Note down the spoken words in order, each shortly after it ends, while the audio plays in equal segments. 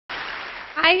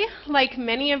I, like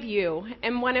many of you,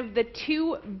 am one of the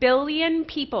 2 billion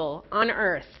people on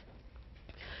Earth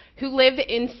who live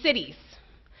in cities.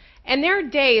 And there are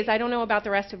days, I don't know about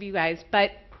the rest of you guys,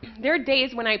 but there are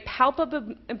days when I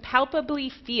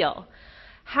palpably feel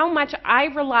how much I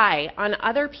rely on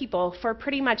other people for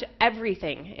pretty much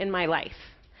everything in my life.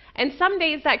 And some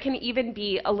days that can even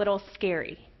be a little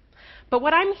scary. But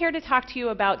what I'm here to talk to you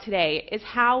about today is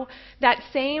how that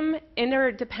same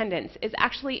interdependence is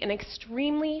actually an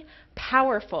extremely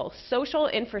powerful social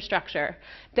infrastructure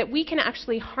that we can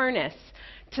actually harness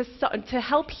to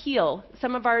help heal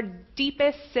some of our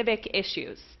deepest civic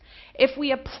issues if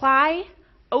we apply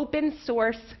open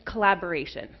source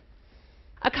collaboration.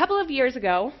 A couple of years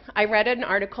ago, I read an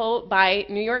article by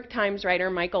New York Times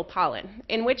writer Michael Pollan,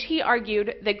 in which he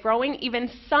argued that growing even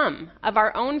some of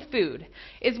our own food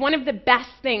is one of the best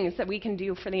things that we can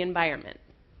do for the environment.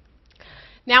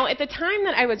 Now, at the time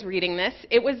that I was reading this,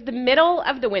 it was the middle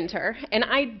of the winter, and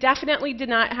I definitely did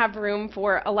not have room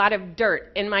for a lot of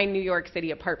dirt in my New York City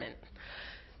apartment.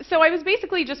 So I was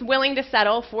basically just willing to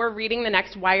settle for reading the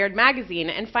next Wired magazine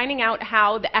and finding out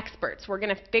how the experts were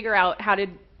going to figure out how to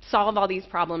solve all these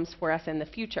problems for us in the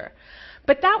future.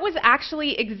 But that was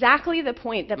actually exactly the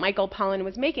point that Michael Pollan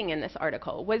was making in this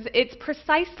article, was it's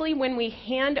precisely when we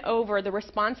hand over the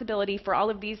responsibility for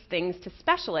all of these things to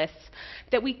specialists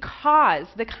that we cause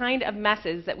the kind of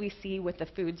messes that we see with the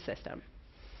food system.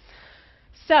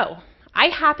 So, I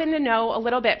happen to know a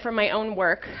little bit from my own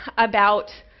work about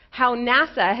how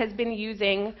NASA has been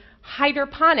using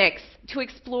hydroponics to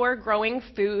explore growing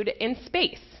food in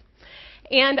space,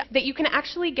 and that you can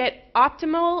actually get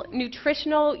optimal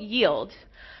nutritional yield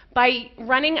by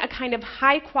running a kind of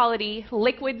high-quality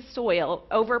liquid soil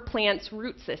over plants'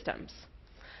 root systems.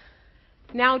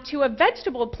 Now, to a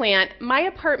vegetable plant, my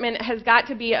apartment has got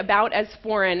to be about as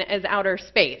foreign as outer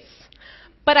space.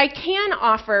 But I can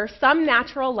offer some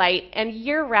natural light and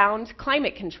year-round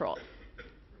climate control.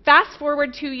 Fast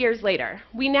forward 2 years later,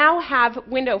 we now have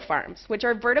window farms, which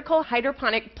are vertical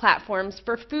hydroponic platforms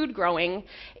for food growing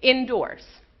indoors.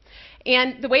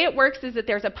 And the way it works is that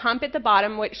there's a pump at the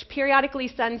bottom which periodically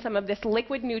sends some of this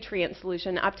liquid nutrient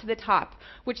solution up to the top,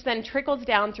 which then trickles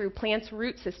down through plants'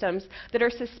 root systems that are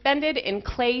suspended in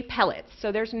clay pellets,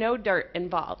 so there's no dirt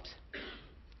involved.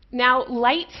 Now,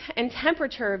 light and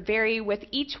temperature vary with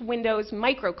each window's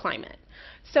microclimate.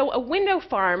 So a window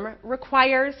farm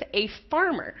requires a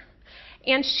farmer,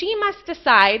 and she must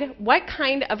decide what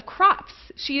kind of crops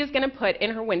she is going to put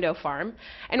in her window farm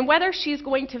and whether she's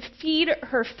going to feed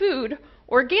her food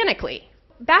organically.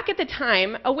 Back at the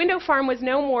time, a window farm was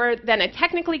no more than a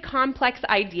technically complex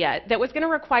idea that was going to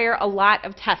require a lot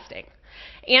of testing.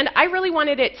 And I really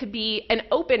wanted it to be an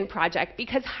open project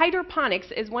because hydroponics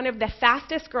is one of the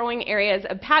fastest growing areas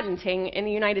of patenting in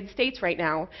the United States right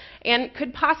now and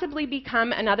could possibly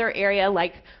become another area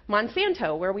like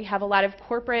Monsanto, where we have a lot of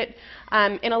corporate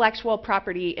intellectual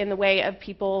property in the way of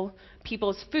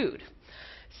people's food.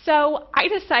 So I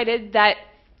decided that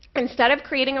instead of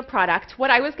creating a product,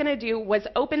 what I was going to do was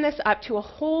open this up to a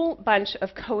whole bunch of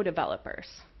co-developers.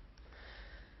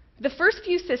 The first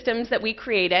few systems that we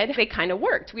created, they kind of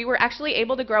worked. We were actually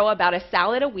able to grow about a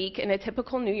salad a week in a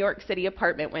typical New York City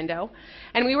apartment window.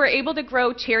 And we were able to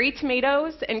grow cherry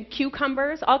tomatoes and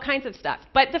cucumbers, all kinds of stuff.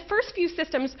 But the first few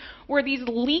systems were these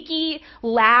leaky,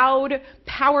 loud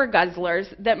power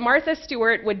guzzlers that Martha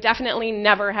Stewart would definitely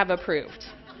never have approved.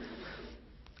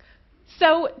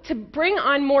 So to bring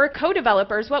on more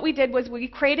co-developers, what we did was we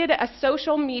created a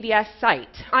social media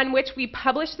site on which we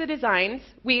published the designs,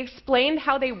 we explained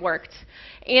how they worked,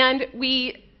 and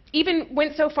we even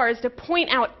went so far as to point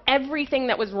out everything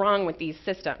that was wrong with these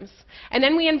systems. And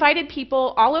then we invited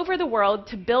people all over the world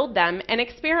to build them and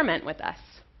experiment with us.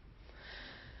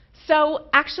 So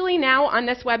actually now on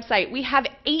this website, we have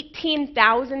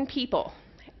 18,000 people,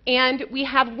 and we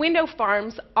have window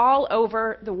farms all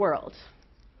over the world.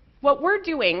 What we're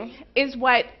doing is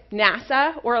what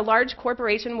NASA or a large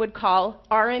corporation would call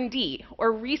R&D,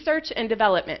 or research and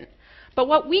development. But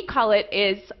what we call it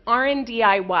is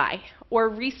R&DIY, or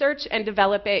research and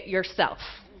develop it yourself.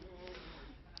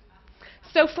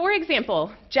 So for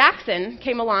example, Jackson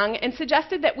came along and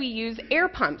suggested that we use air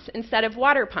pumps instead of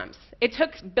water pumps. It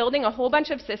took building a whole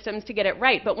bunch of systems to get it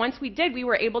right, but once we did, we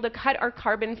were able to cut our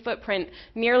carbon footprint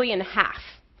nearly in half.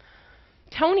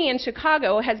 Tony in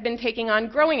Chicago has been taking on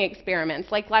growing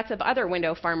experiments like lots of other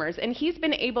window farmers, and he's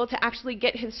been able to actually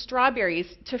get his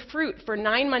strawberries to fruit for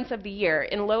 9 months of the year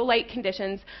in low light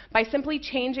conditions by simply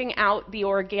changing out the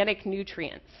organic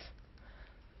nutrients.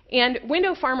 And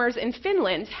window farmers in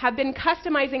Finland have been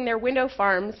customizing their window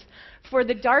farms for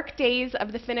the dark days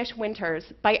of the Finnish winters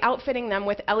by outfitting them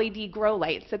with LED grow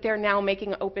lights that they're now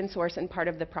making open source and part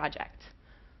of the project.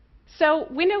 So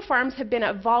window farms have been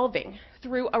evolving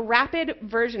through a rapid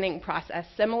versioning process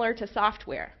similar to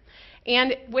software.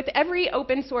 And with every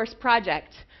open source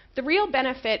project, the real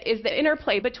benefit is the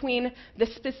interplay between the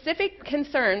specific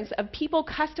concerns of people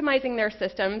customizing their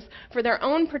systems for their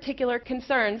own particular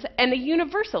concerns and the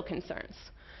universal concerns.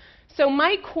 So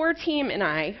my core team and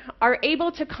I are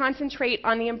able to concentrate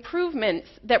on the improvements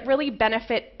that really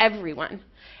benefit everyone.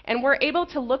 And we're able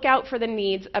to look out for the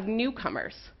needs of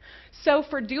newcomers. So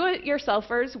for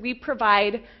do-it-yourselfers, we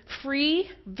provide free,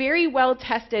 very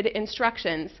well-tested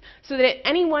instructions so that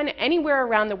anyone, anywhere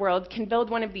around the world can build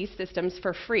one of these systems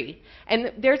for free.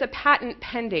 And there's a patent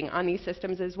pending on these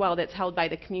systems as well that's held by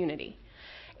the community.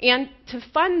 And to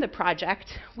fund the project,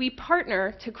 we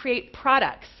partner to create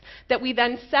products that we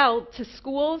then sell to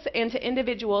schools and to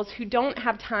individuals who don't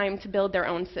have time to build their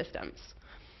own systems.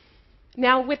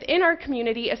 Now, within our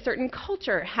community, a certain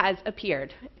culture has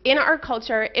appeared. In our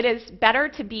culture, it is better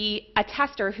to be a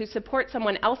tester who supports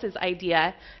someone else's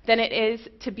idea than it is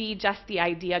to be just the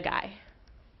idea guy.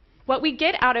 What we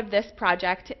get out of this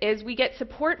project is we get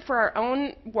support for our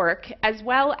own work as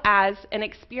well as an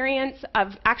experience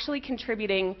of actually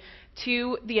contributing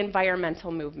to the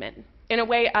environmental movement in a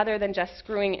way other than just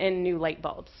screwing in new light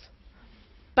bulbs.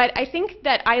 But I think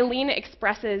that Eileen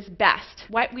expresses best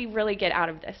what we really get out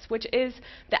of this, which is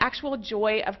the actual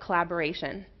joy of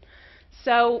collaboration.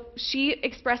 So she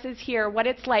expresses here what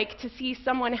it's like to see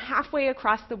someone halfway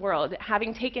across the world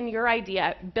having taken your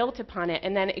idea, built upon it,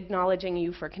 and then acknowledging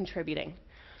you for contributing.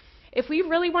 If we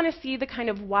really want to see the kind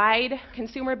of wide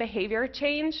consumer behavior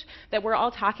change that we're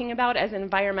all talking about as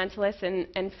environmentalists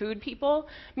and food people,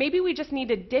 maybe we just need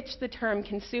to ditch the term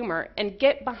consumer and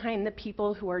get behind the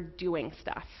people who are doing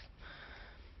stuff.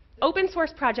 Open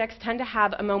source projects tend to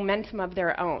have a momentum of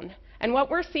their own. And what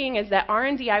we're seeing is that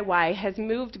R&DIY has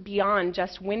moved beyond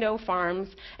just window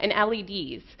farms and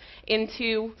LEDs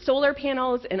into solar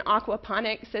panels and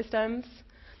aquaponic systems.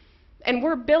 And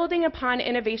we're building upon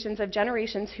innovations of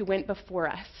generations who went before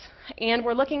us. And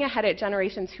we're looking ahead at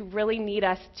generations who really need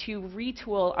us to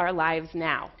retool our lives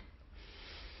now.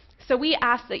 So we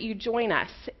ask that you join us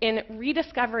in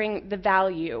rediscovering the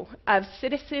value of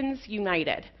Citizens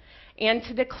United and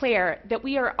to declare that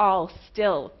we are all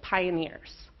still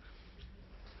pioneers.